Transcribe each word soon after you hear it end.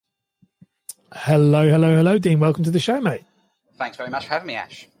Hello, Dean. Welcome to the show, mate. Thanks very much for having me,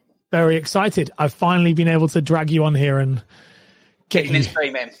 Ash. Very excited. I've finally been able to drag you on here and kicking and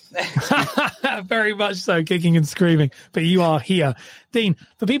screaming. Very much so, kicking and screaming. But you are here, Dean.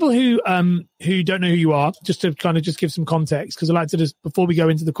 For people who don't know who you are, just to kind of just give some context, because I like to just before we go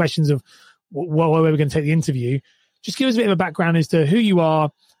into the questions of where we're going to take the interview, just give us a bit of a background as to who you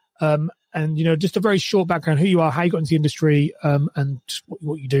are, and just a very short background, who you are, how you got into the industry, and just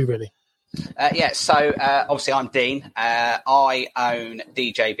what you do really. So obviously I'm Dean. I own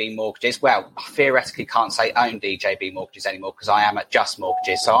DJB Mortgages. Well, I theoretically can't say own DJB Mortgages anymore because I am at Just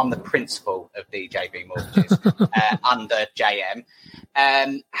Mortgages. So I'm the principal of DJB Mortgages under JM.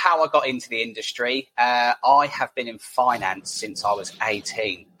 How I got into the industry, I have been in finance since I was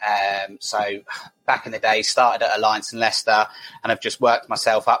 18. So back in the day, started at Alliance and Leicester, and I've just worked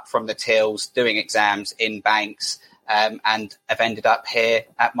myself up from the tills, doing exams in banks. And I've ended up here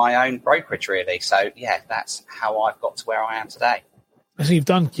at my own brokerage, really. So, yeah, that's how I've got to where I am today. So you've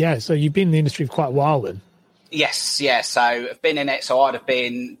been in the industry for quite a while then? Yes, yeah. So I've been in it. So I'd have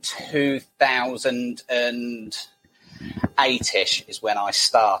been 2008-ish is when I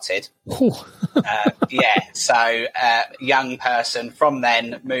started. So young person from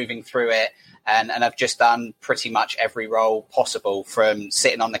then moving through it. And I've just done pretty much every role possible, from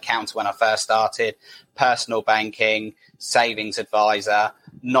sitting on the counter when I first started, personal banking, savings advisor,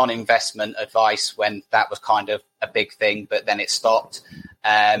 non-investment advice when that was kind of a big thing, but then it stopped.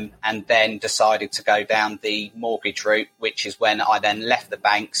 And then decided to go down the mortgage route, which is when I then left the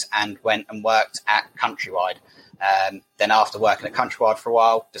banks and went and worked at Countrywide. Then after working at Countrywide for a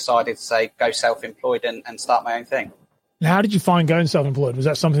while, decided to say go self-employed and start my own thing. How did you find going self-employed? Was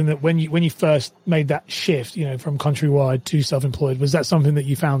that something that when you first made that shift, from Countrywide to self-employed, was that something that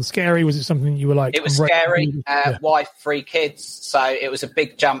you found scary? Was it something you were like... It was scary. Wife, 3 kids. So it was a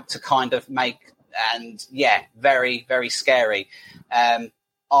big jump to kind of make. And very, very scary.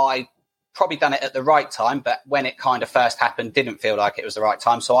 I probably done it at the right time, but when it kind of first happened, didn't feel like it was the right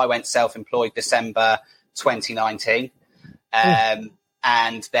time. So I went self-employed December 2019.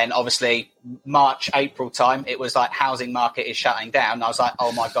 And then obviously March, April time, it was like housing market is shutting down. I was like,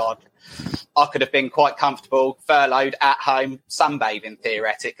 oh my God, I could have been quite comfortable, furloughed at home, sunbathing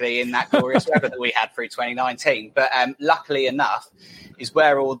theoretically in that glorious weather that we had through 2019. But luckily enough is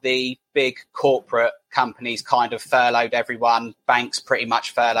where all the big corporate companies kind of furloughed everyone. Banks pretty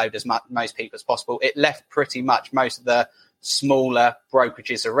much furloughed most people as possible. It left pretty much most of the smaller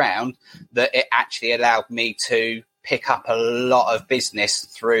brokerages around, that it actually allowed me to pick up a lot of business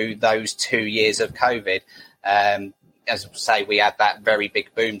through those 2 years of COVID. As I say, we had that very big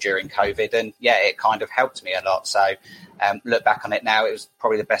boom during COVID, and it kind of helped me a lot. So look back on it now, it was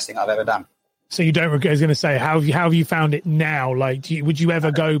probably the best thing I've ever done. So you don't regret? I was going to say, how have you found it now? Like, would you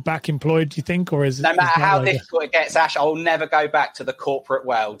ever go back employed, do you think? Or no matter how difficult it gets, Ash, I'll never go back to the corporate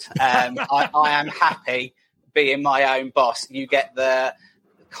world. I am happy being my own boss. You get the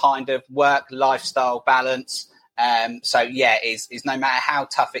kind of work lifestyle balance. Is no matter how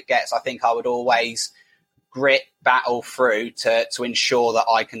tough it gets, I think I would always grit, battle through to ensure that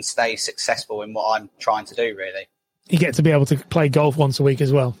I can stay successful in what I'm trying to do, really. You get to be able to play golf once a week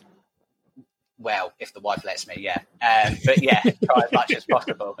as well. Well, if the wife lets me, try as much as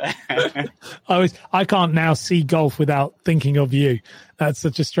possible. I can't now see golf without thinking of you. That's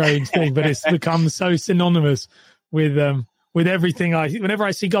such a strange thing, but it's become so synonymous with everything. Whenever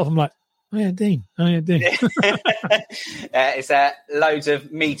I see golf, I'm like, Oh yeah, Dean. It's loads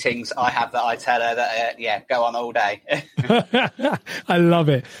of meetings I have that I tell her that go on all day. I love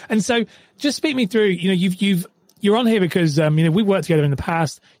it. And so, just speak me through. You're on here because we worked together in the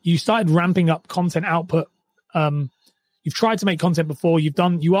past. You started ramping up content output. You've tried to make content before. You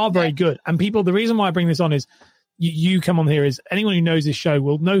are very good. And people, the reason why I bring this on is you come on here is anyone who knows this show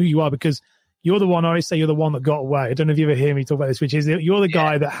will know who you are, because you're the one. I always say you're the one that got away. I don't know if you ever hear me talk about this, which is you're the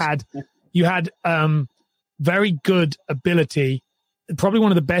guy that had. You had very good ability, probably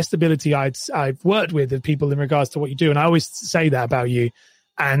one of the best ability I've worked with of people in regards to what you do. And I always say that about you.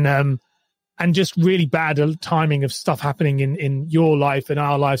 And just really bad timing of stuff happening in your life and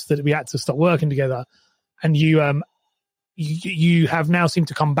our lives that we had to stop working together. And you have now seemed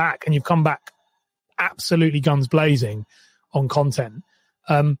to come back, and you've come back absolutely guns blazing on content.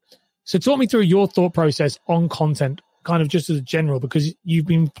 So talk me through your thought process on content, kind of just as a general, because you've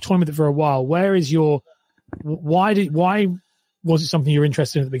been toying with it for a while. Why was it something you were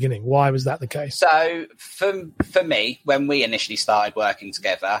interested in at the beginning? Why was that the case? So for me, when we initially started working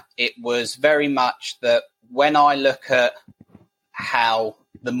together, it was very much that when I look at how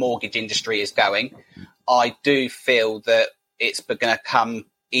the mortgage industry is going, I do feel that it's going to come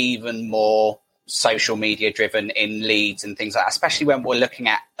even more social media driven in leads and things like that, especially when we're looking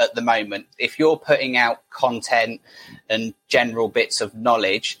at the moment. If you're putting out content and general bits of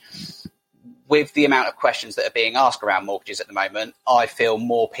knowledge, with the amount of questions that are being asked around mortgages at the moment, I feel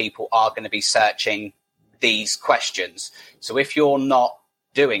more people are going to be searching these questions. So if you're not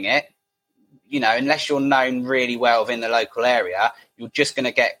doing it, unless you're known really well within the local area, you're just going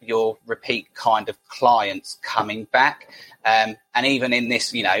to get your repeat kind of clients coming back. And even in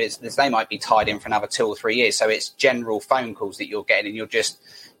this, they might be tied in for another 2 or 3 years. So it's general phone calls that you're getting, and you're just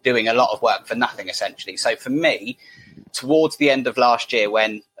doing a lot of work for nothing, essentially. So for me, towards the end of last year,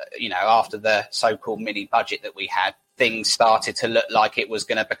 when, after the so-called mini budget that we had, things started to look like it was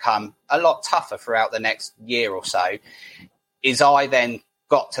going to become a lot tougher throughout the next year or so, is I then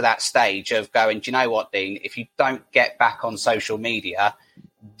got to that stage of going, do you know what, Dean, if you don't get back on social media,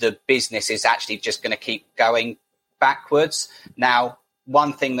 the business is actually just going to keep going backwards. Now,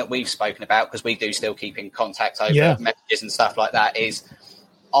 one thing that we've spoken about, because we do still keep in contact over messages and stuff like that, is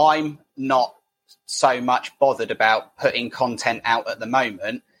I'm not so much bothered about putting content out at the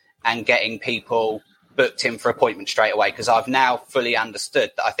moment and getting people booked in for appointments straight away, because I've now fully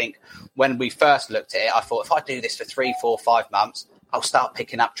understood that. I think when we first looked at it, I thought if I do this for 3, 4, 5 months, I'll start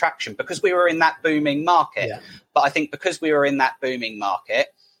picking up traction because we were in that booming market. Yeah. But I think because we were in that booming market,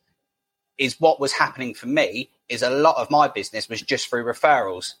 is what was happening for me is a lot of my business was just through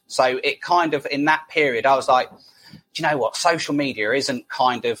referrals. So it kind of, in that period, I was like, do you know what? Social media isn't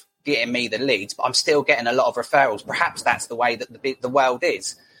kind of getting me the leads, but I'm still getting a lot of referrals. Perhaps that's the way that the world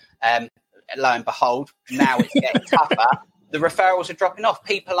is. Lo and behold, now it's getting tougher. The referrals are dropping off.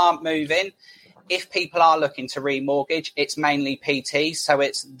 People aren't moving. If people are looking to remortgage, it's mainly PTs. So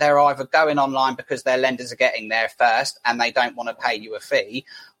they're either going online because their lenders are getting there first and they don't want to pay you a fee,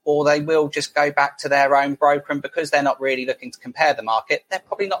 or they will just go back to their own broker. And because they're not really looking to compare the market, they're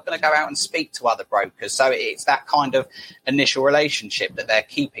probably not going to go out and speak to other brokers. So it's that kind of initial relationship that they're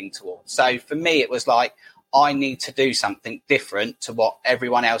keeping towards. So for me, it was like, I need to do something different to what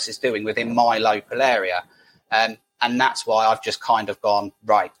everyone else is doing within my local area. And that's why I've just kind of gone,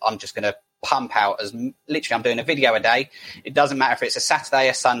 right, I'm just going to pump out literally I'm doing a video a day. It doesn't matter if it's a Saturday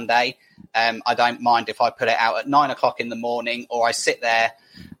or Sunday. I don't mind if I put it out at 9 o'clock in the morning, or I sit there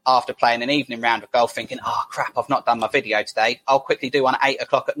after playing an evening round of golf thinking, oh crap, I've not done my video today. I'll quickly do one at 8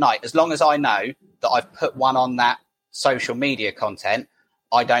 o'clock at night. As long as I know that I've put one on that social media content,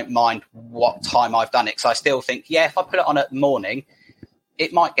 I don't mind what time I've done it. So I still think, if I put it on at the morning,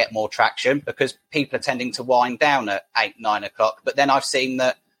 it might get more traction because people are tending to wind down at 8, 9 o'clock. But then I've seen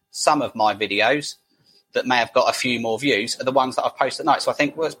that some of my videos that may have got a few more views are the ones that I've posted at night. So I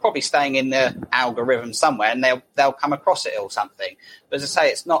think, well, it's probably staying in the algorithm somewhere and they'll come across it or something. But as I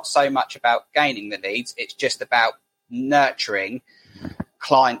say, it's not so much about gaining the leads. It's just about nurturing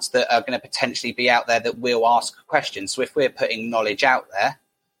clients that are going to potentially be out there that will ask questions. So if we're putting knowledge out there,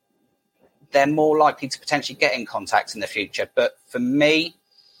 they're more likely to potentially get in contact in the future. But for me,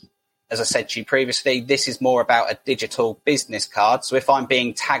 as I said to you previously, this is more about a digital business card. So if I'm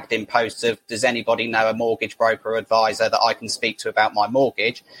being tagged in posts of, does anybody know a mortgage broker or advisor that I can speak to about my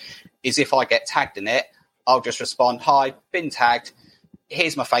mortgage, is if I get tagged in it, I'll just respond, hi, been tagged.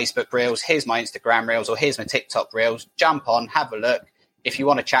 Here's my Facebook reels, here's my Instagram reels, or here's my TikTok reels. Jump on, have a look. If you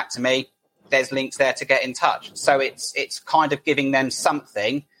want to chat to me, there's links there to get in touch. So it's kind of giving them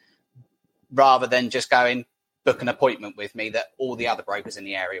something rather than just going, book an appointment with me, that all the other brokers in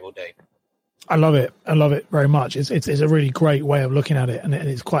the area will do. I love it. I love it very much. It's a really great way of looking at it, and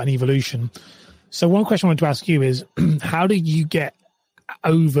it's quite an evolution. So one question I wanted to ask you is, how do you get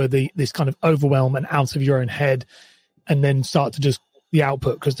over this kind of overwhelm and out of your own head, and then start to just the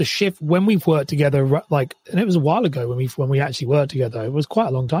output? Because the shift, when we've worked together, and it was a while ago when we actually worked together, it was quite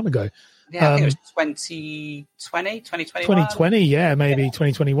a long time ago. Yeah, I think it was 2020, yeah, maybe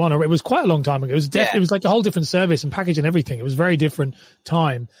 2021, or it was quite a long time ago. It was it was like a whole different service and package and everything. It was a very different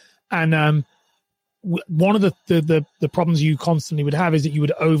time. And one of the problems you constantly would have is that you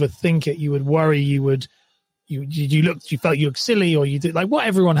would overthink it. You would worry. You felt you looked silly, or you did like what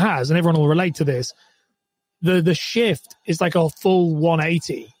everyone has, and everyone will relate to this. The shift is like a full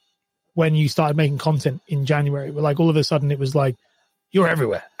 180 when you started making content in January. But like all of a sudden, it was like, you're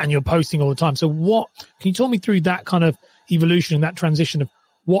everywhere and you're posting all the time. So can you talk me through that kind of evolution and that transition of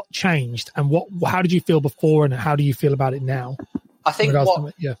what changed, and how did you feel before and how do you feel about it now? I think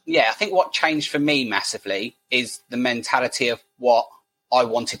I think what changed for me massively is the mentality of what I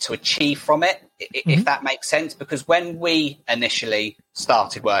wanted to achieve from it, if that makes sense. Because when we initially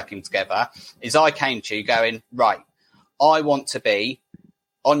started working together, is I came to you going, right, I want to be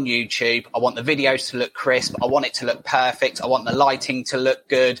on YouTube. I want the videos to look crisp. I want it to look perfect. I want the lighting to look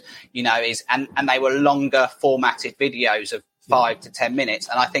good, and they were longer formatted videos of 5 to 10 minutes.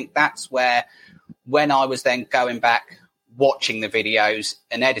 And I think that's where, when I was then going back, watching the videos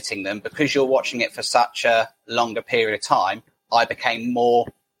and editing them, because you're watching it for such a longer period of time, I became more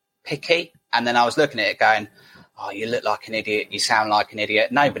picky. And then I was looking at it going, oh, you look like an idiot. You sound like an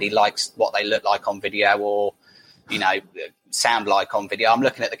idiot. Nobody likes what they look like on video or, sound like on video. I'm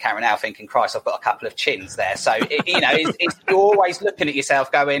looking at the camera now thinking, Christ, I've got a couple of chins there. So, you're always looking at yourself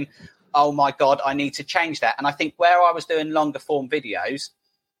going, oh my God, I need to change that. And I think where I was doing longer form videos,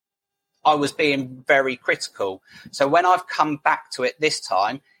 I was being very critical. So when I've come back to it this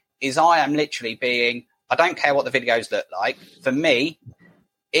time, I am literally I don't care what the videos look like. For me,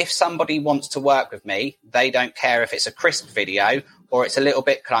 if somebody wants to work with me, they don't care if it's a crisp video or it's a little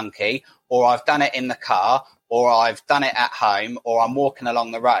bit clunky, or I've done it in the car, or I've done it at home, or I'm walking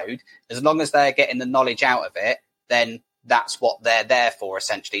along the road. As long as they're getting the knowledge out of it, then that's what they're there for,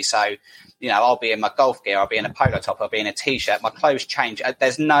 essentially. So, I'll be in my golf gear, I'll be in a polo top, I'll be in a T-shirt. My clothes change.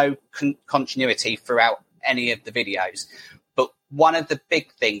 There's no continuity throughout any of the videos. But one of the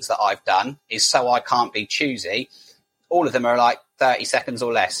big things that I've done is, so I can't be choosy, all of them are like 30 seconds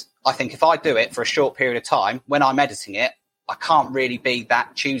or less. I think if I do it for a short period of time, when I'm editing it, I can't really be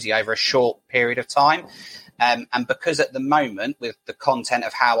that choosy over a short period of time. And because at the moment, with the content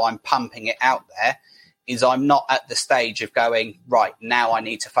of how I'm pumping it out there, is I'm not at the stage of going, right, now I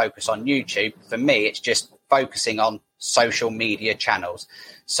need to focus on YouTube. For me, it's just focusing on social media channels.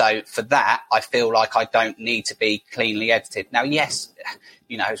 So for that, I feel like I don't need to be cleanly edited. Now, yes,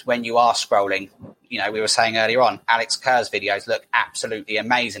 when you are scrolling, we were saying earlier on, Alex Kerr's videos look absolutely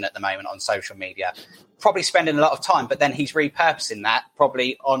amazing at the moment on social media. Probably spending a lot of time, but then he's repurposing that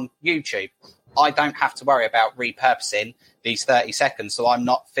probably on YouTube. I don't have to worry about repurposing these 30 seconds. So I'm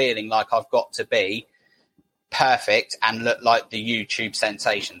not feeling like I've got to be perfect and look like the YouTube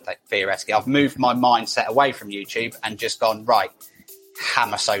sensation, theoretically. I've moved my mindset away from YouTube and just gone, right,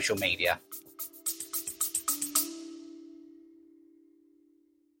 hammer social media.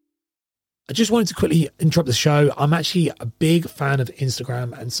 I just wanted to quickly interrupt the show. I'm actually a big fan of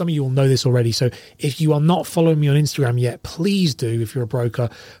Instagram, and some of you will know this already. So if you are not following me on Instagram yet, please do. If you're a broker,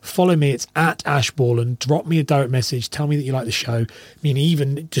 follow me. It's at Ash Bowden. Drop me a direct message. Tell me that you like the show.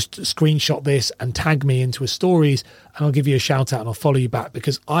 Even just screenshot this and tag me into a stories, and I'll give you a shout out and I'll follow you back,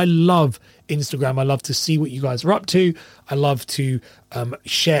 because I love Instagram. I love to see what you guys are up to. I love to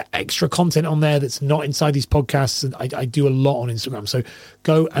share extra content on there that's not inside these podcasts. And I do a lot on Instagram. So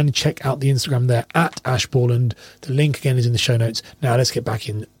go and check out the Instagram there at Ash Bowden. The link again is in the show notes. Now let's get back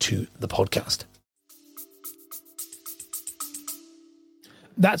into the podcast.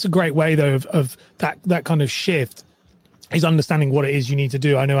 That's a great way though of that kind of shift, is understanding what it is you need to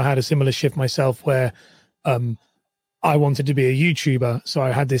do. I know I had a similar shift myself where I wanted to be a YouTuber. So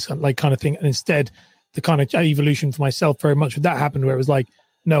I had this kind of thing. And instead, the kind of evolution for myself very much with that happened, where it was like,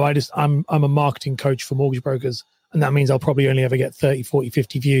 no, I'm a marketing coach for mortgage brokers. And that means I'll probably only ever get 30, 40,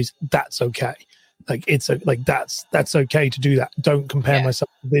 50 views. That's okay. That's okay to do that. Don't compare myself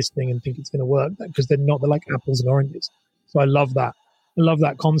to this thing and think it's going to work, because they're not. They're like apples and oranges. So I love that. I love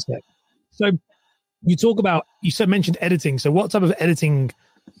that concept. So you mentioned editing. So what type of editing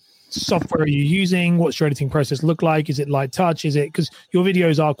software are you using? What's your editing process look like? Is it light touch? Is it, because your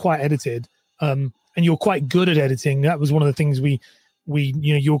videos are quite edited, and you're quite good at editing. That was one of the things we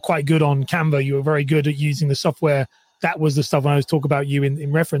you were quite good on Canva. You were very good at using the software. That was the stuff when I was talking about you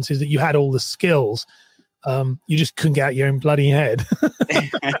in references, that you had all the skills. You just couldn't get out your own bloody head.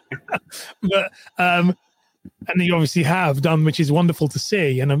 But and you obviously have done, which is wonderful to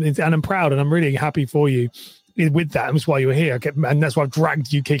see, and I'm proud, and I'm really happy for you with that. And that's why you were here, and that's why I've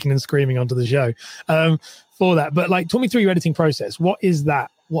dragged you kicking and screaming onto the show for that. But talk me through your editing process. What is that?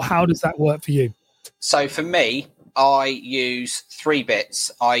 How does that work for you? So for me, I use 3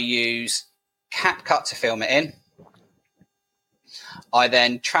 bits. I use CapCut to film it in. I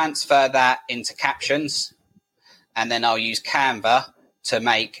then transfer that into captions, and then I'll use Canva to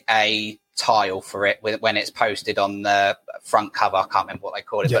make a tile for it when it's posted on the front cover. I can't remember what they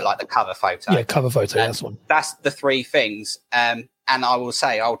call it, but the cover photo. Yeah, cover photo. That's one. That's the 3 things. And I will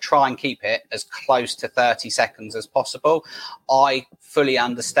say I'll try and keep it as close to 30 seconds as possible. I fully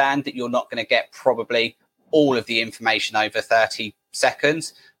understand that you're not going to get probably all of the information over 30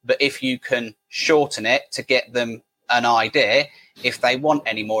 seconds, but if you can shorten it to get them an idea, if they want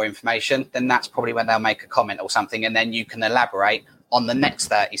any more information, then that's probably when they'll make a comment or something, and then you can elaborate on the next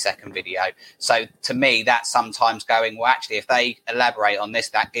 30-second video. So to me, that's sometimes going, well, actually, if they elaborate on this,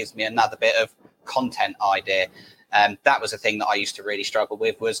 that gives me another bit of content idea. That was a thing that I used to really struggle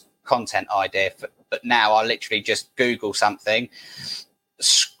with, was content idea. But now I literally just Google something,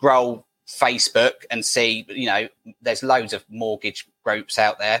 scroll Facebook and see, there's loads of mortgage groups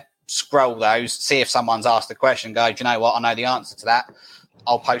out there. Scroll those, see if someone's asked a question, go, do you know what? I know the answer to that.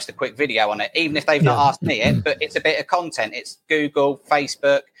 I'll post a quick video on it, even if they've not asked me it, but it's a bit of content. It's Google,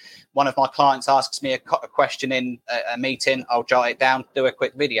 Facebook. One of my clients asks me a question in a meeting. I'll jot it down, do a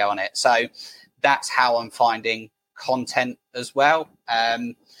quick video on it. So that's how I'm finding content as well.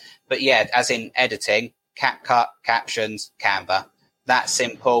 But yeah, as in editing, CapCut, captions, Canva. That's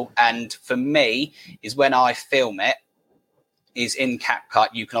simple. And for me, is when I film it, is in CapCut,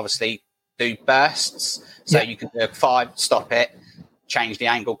 you can obviously do bursts. So you can do 5, stop it, change the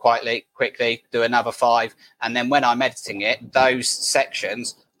angle quite quickly, do another 5. And then when I'm editing it, those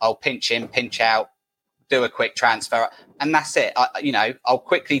sections, I'll pinch in, pinch out, do a quick transfer. And that's it. I'll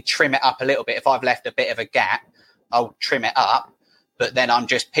quickly trim it up a little bit. If I've left a bit of a gap, I'll trim it up. But then I'm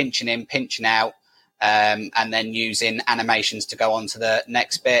just pinching in, pinching out, and then using animations to go on to the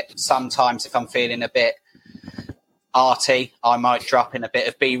next bit. Sometimes if I'm feeling a bit arty, I might drop in a bit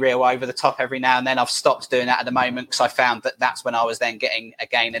of B-reel over the top every now and then. I've stopped doing that at the moment because I found that that's when I was then getting,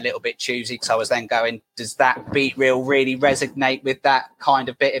 again, a little bit choosy, because I was then going, does that B-reel really resonate with that kind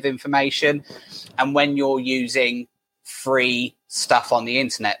of bit of information? And when you're using free stuff on the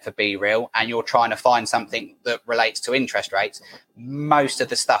internet for B-reel and you're trying to find something that relates to interest rates, most of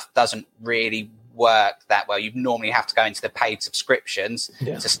the stuff doesn't really work that well. You normally have to go into the paid subscriptions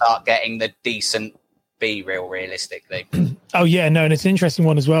to start getting the decent B-reel realistically. Oh yeah, no, and it's an interesting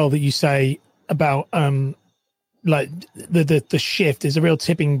one as well that you say about like the shift is a real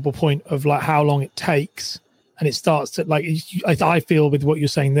tipping point of like how long it takes, and it starts to like I feel with what you're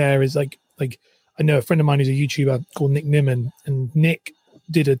saying there is like I know a friend of mine who's a YouTuber called Nick Nimmin, and Nick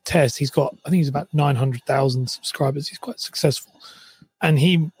did a test. He's got, I think he's about 900,000 subscribers. He's quite successful, and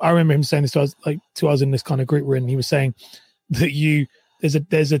I remember him saying this to us in this kind of group we're in. He was saying that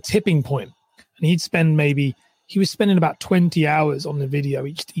there's a tipping point. And he was spending about 20 hours on the video,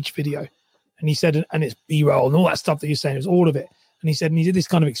 each video. And he said, and it's B-roll and all that stuff that you're saying, it was all of it. And he said, and he did this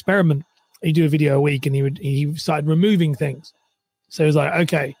kind of experiment. He'd do a video a week and he started removing things. So he was like,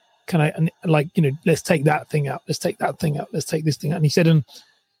 okay, let's take that thing out. Let's take that thing out. Let's take this thing out. And he said, and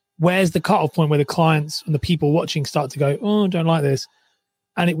where's the cutoff point where the clients and the people watching start to go, oh, I don't like this.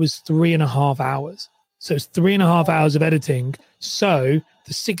 And it was 3.5 hours. So it's 3.5 hours of editing. So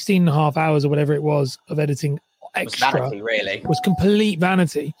the 16.5 hours or whatever it was of editing extra was complete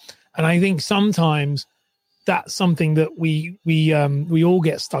vanity. And I think sometimes that's something that we all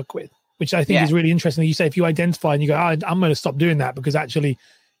get stuck with, which I think is really interesting. You say if you identify and you go, I'm going to stop doing that because actually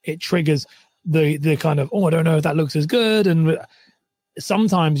it triggers the kind of, I don't know if that looks as good. And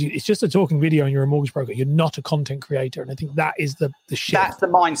sometimes it's just a talking video and you're a mortgage broker. You're not a content creator. And I think that is the shift. That's the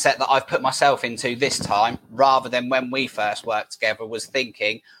mindset that I've put myself into this time, rather than when we first worked together, was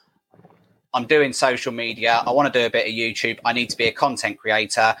thinking, I'm doing social media. I want to do a bit of YouTube. I need to be a content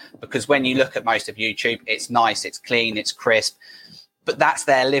creator, because when you look at most of YouTube, it's nice, it's clean, it's crisp, but that's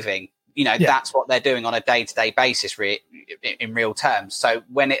their living. That's what they're doing on a day-to-day basis in real terms. So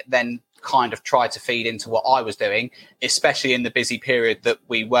when it then kind of tried to feed into what I was doing, especially in the busy period that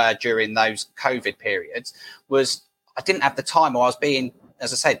we were during those COVID periods, was I didn't have the time, or I was being,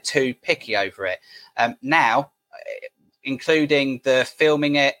 as I said, too picky over it. Now, including the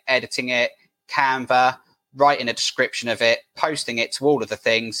filming it, editing it, Canva, writing a description of it, posting it to all of the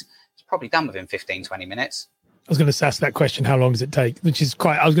things, it's probably done within 15, 20 minutes. I was going to ask that question, how long does it take? Which is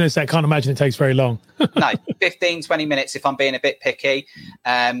I was going to say, I can't imagine it takes very long. No, 15, 20 minutes if I'm being a bit picky.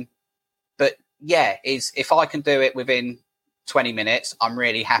 But yeah, if I can do it within 20 minutes, I'm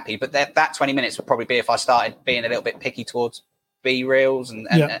really happy. But that 20 minutes would probably be if I started being a little bit picky towards B-reels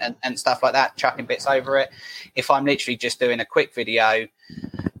and stuff like that, chucking bits over it. If I'm literally just doing a quick video,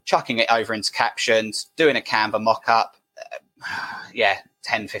 chucking it over into captions, doing a Canva mock-up,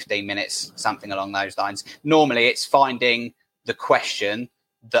 10, 15 minutes, something along those lines. Normally it's finding the question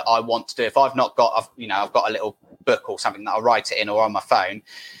that I want to do. If I've not got, I've got a little book or something that I write it in, or on my phone.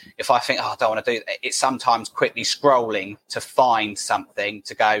 If I think, I don't want to do that, it's sometimes quickly scrolling to find something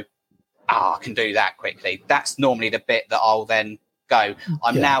to go, I can do that quickly. That's normally the bit that I'll then go.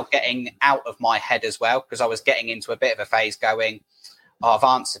 I'm now getting out of my head as well, because I was getting into a bit of a phase going, I've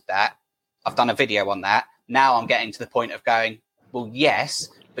answered that. I've done a video on that. Now I'm getting to the point of going, well, yes,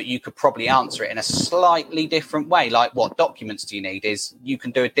 but you could probably answer it in a slightly different way. Like, what documents do you need? Is you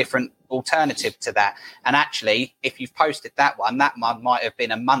can do a different alternative to that. And actually, if you've posted that one might have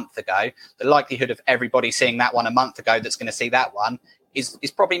been a month ago. The likelihood of everybody seeing that one a month ago that's going to see that one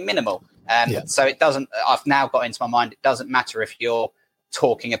is probably minimal. So it doesn't, I've now got into my mind, it doesn't matter if you're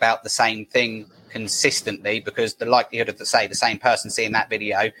talking about the same thing consistently, because the likelihood of the same person seeing that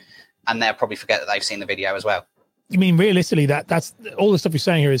video, and they'll probably forget that they've seen the video as well. You mean realistically that's all the stuff you're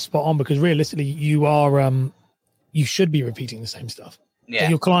saying here is spot on, because realistically you are you should be repeating the same stuff. Yeah.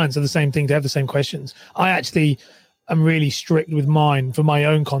 Your clients are the same thing. They have the same questions. I actually am really strict with mine for my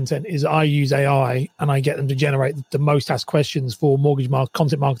own content. Is I use AI and I get them to generate the most asked questions for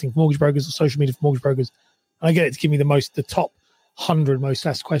content marketing for mortgage brokers or social media for mortgage brokers. And I get it to give me the top 100 most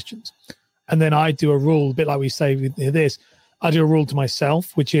asked questions. And then I do a rule, a bit like we say with this, I do a rule to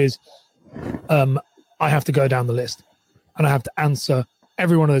myself, which is I have to go down the list and I have to answer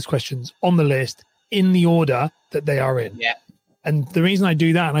every one of those questions on the list in the order that they are in. Yeah. And the reason I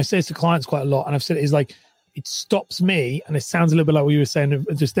do that, and I say this to clients quite a lot, and I've said it, is like, it stops me, and it sounds a little bit like what you were saying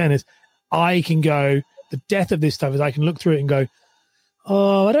just then, is I can go, the death of this stuff is I can look through it and go,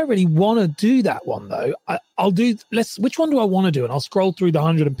 oh, I don't really want to do that one though. Which one do I want to do? And I'll scroll through the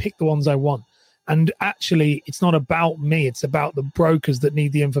 100 and pick the ones I want. And actually, it's not about me. It's about the brokers that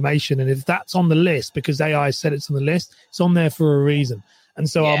need the information. And if that's on the list, because AI said it's on the list, it's on there for a reason. And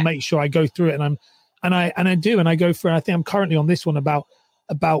so I'll make sure I go through it, and I go through, and I think I'm currently on this one about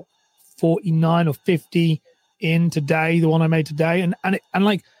 49 or 50 in today, the one I made today. And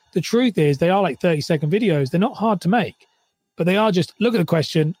like, the truth is, they are like 30-second videos. They're not hard to make, but they are just look at the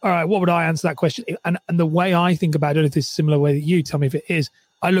question. All right, what would I answer that question? And the way I think about it, if this is a similar way that you tell me if it is,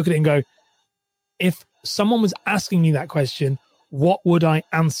 I look at it and go, if someone was asking me that question, what would I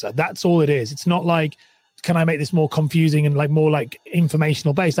answer? That's all it is. It's not like, can I make this more confusing and like more like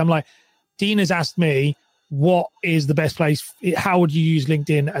informational based? I'm like, Dean has asked me, what is the best place? How would you use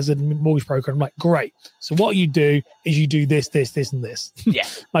LinkedIn as a mortgage broker? I'm like, great. So what you do is you do this, this, this, and this. Yeah,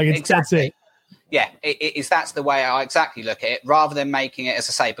 like exactly. That's it. Yeah, that's the way I exactly look at it. Rather than making it, as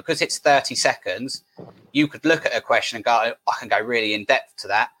I say, because it's 30 seconds, you could look at a question and go, I can go really in depth to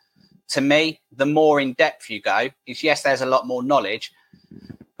that. To me, the more in depth you go, is yes, there's a lot more knowledge,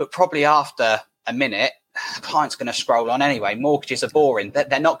 but probably after a minute, the client's going to scroll on anyway. Mortgages are boring.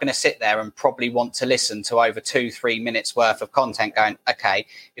 They're not going to sit there and probably want to listen to over 2-3 minutes worth of content going, okay,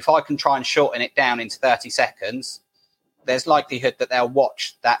 if I can try and shorten it down into 30 seconds, there's likelihood that they'll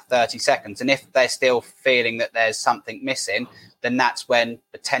watch that 30 seconds. And if they're still feeling that there's something missing, then that's when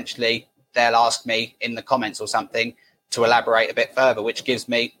potentially they'll ask me in the comments or something to elaborate a bit further, which gives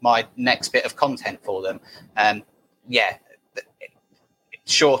me my next bit of content for them.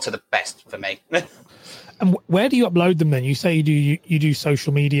 Shorter the best for me. And where do you upload them then? You say you do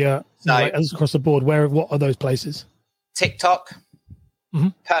social media across the board. What are those places? TikTok,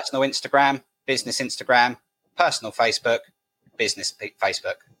 personal Instagram, business Instagram, personal Facebook, business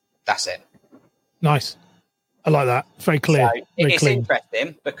Facebook. That's it. Nice. I like that. Very clear. So it's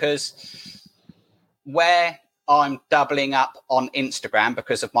interesting because where I'm doubling up on Instagram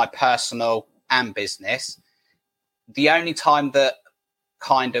because of my personal and business, the only time that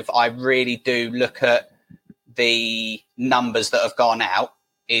kind of I really do look at the numbers that have gone out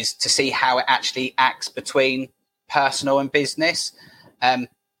is to see how it actually acts between personal and business. And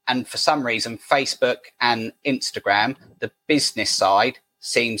for some reason, Facebook and Instagram, the business side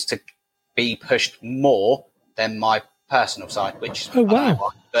seems to be pushed more than my personal side, which I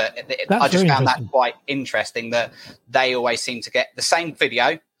just found that quite interesting, that they always seem to get the same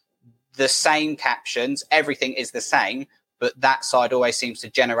video, the same captions, everything is the same, but that side always seems to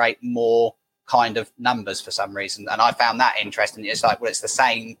generate more kind of numbers for some reason. And I found that interesting. It's like, well, it's the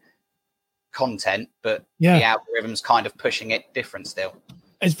same content, but the algorithm's kind of pushing it different still.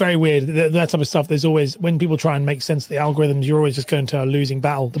 It's very weird. That type of stuff, there's always, when people try and make sense of the algorithms, you're always just going to a losing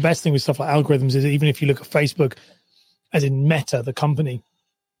battle. The best thing with stuff like algorithms is, even if you look at Facebook, as in Meta, the company,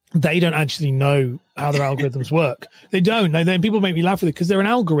 they don't actually know how their algorithms work. They don't. People make me laugh with it because they're an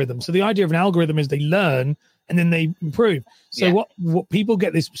algorithm. So the idea of an algorithm is they learn and then they improve. So what people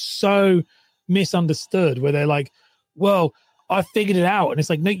get this so misunderstood, where they're like, well, I figured it out. And it's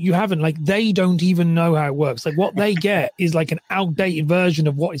like, no, you haven't. Like, they don't even know how it works. Like, what they get is like an outdated version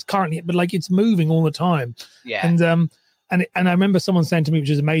of what is currently, but like, it's moving all the time. Yeah. And I remember someone saying to me, which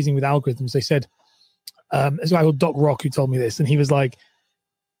is amazing with algorithms, they said, there's a guy called Doc Rock who told me this, and he was like,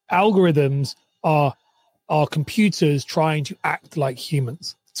 algorithms are computers trying to act like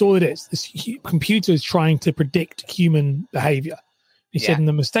humans. That's all it is. This computer is trying to predict human behavior. He said, and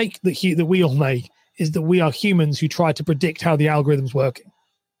the mistake that we all make is that we are humans who try to predict how the algorithm's working.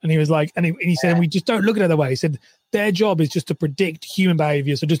 And he was like, and he said, we just don't look at it that way. He said, their job is just to predict human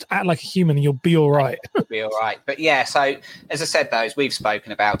behavior. So just act like a human and you'll be all right. Be all right. But yeah, so as I said, though, as we've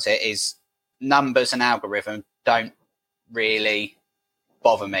spoken about it, is numbers and algorithm don't really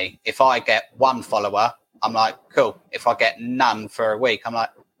bother me. If I get one follower, I'm like, cool. If I get none for a week, I'm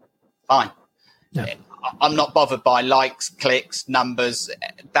like, fine. Yeah. I'm not bothered by likes, clicks, numbers.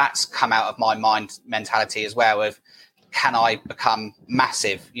 That's come out of my mind mentality as well of, can I become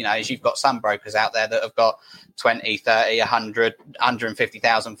massive? You know, as you've got some brokers out there that have got 20, 30, 100,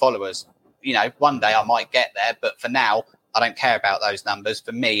 150,000 followers. You know, one day I might get there, but for now, I don't care about those numbers.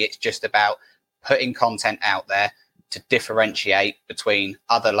 For me, it's just about putting content out there to differentiate between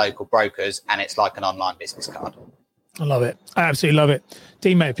other local brokers, and it's like an online business card. I love it. I absolutely love it.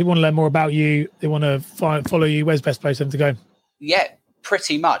 Dean, mate, if people want to learn more about you, they want to follow you, where's the best place for them to go? Yeah,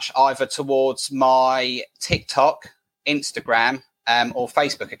 pretty much either towards my TikTok, Instagram, or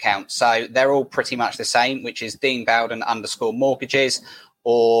Facebook account. So they're all pretty much the same, which is Dean Bowden _mortgages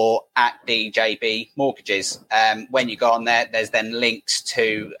or at DJB Mortgages. When you go on there, there's then links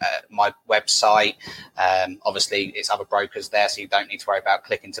to my website. Obviously, it's other brokers there, so you don't need to worry about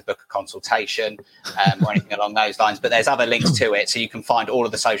clicking to book a consultation or anything along those lines. But there's other links to it, so you can find all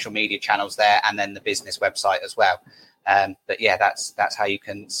of the social media channels there and then the business website as well. But yeah, that's how you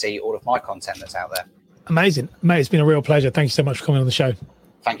can see all of my content that's out there. Amazing. Mate, it's been a real pleasure. Thank you so much for coming on the show.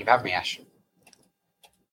 Thank you for having me, Ash.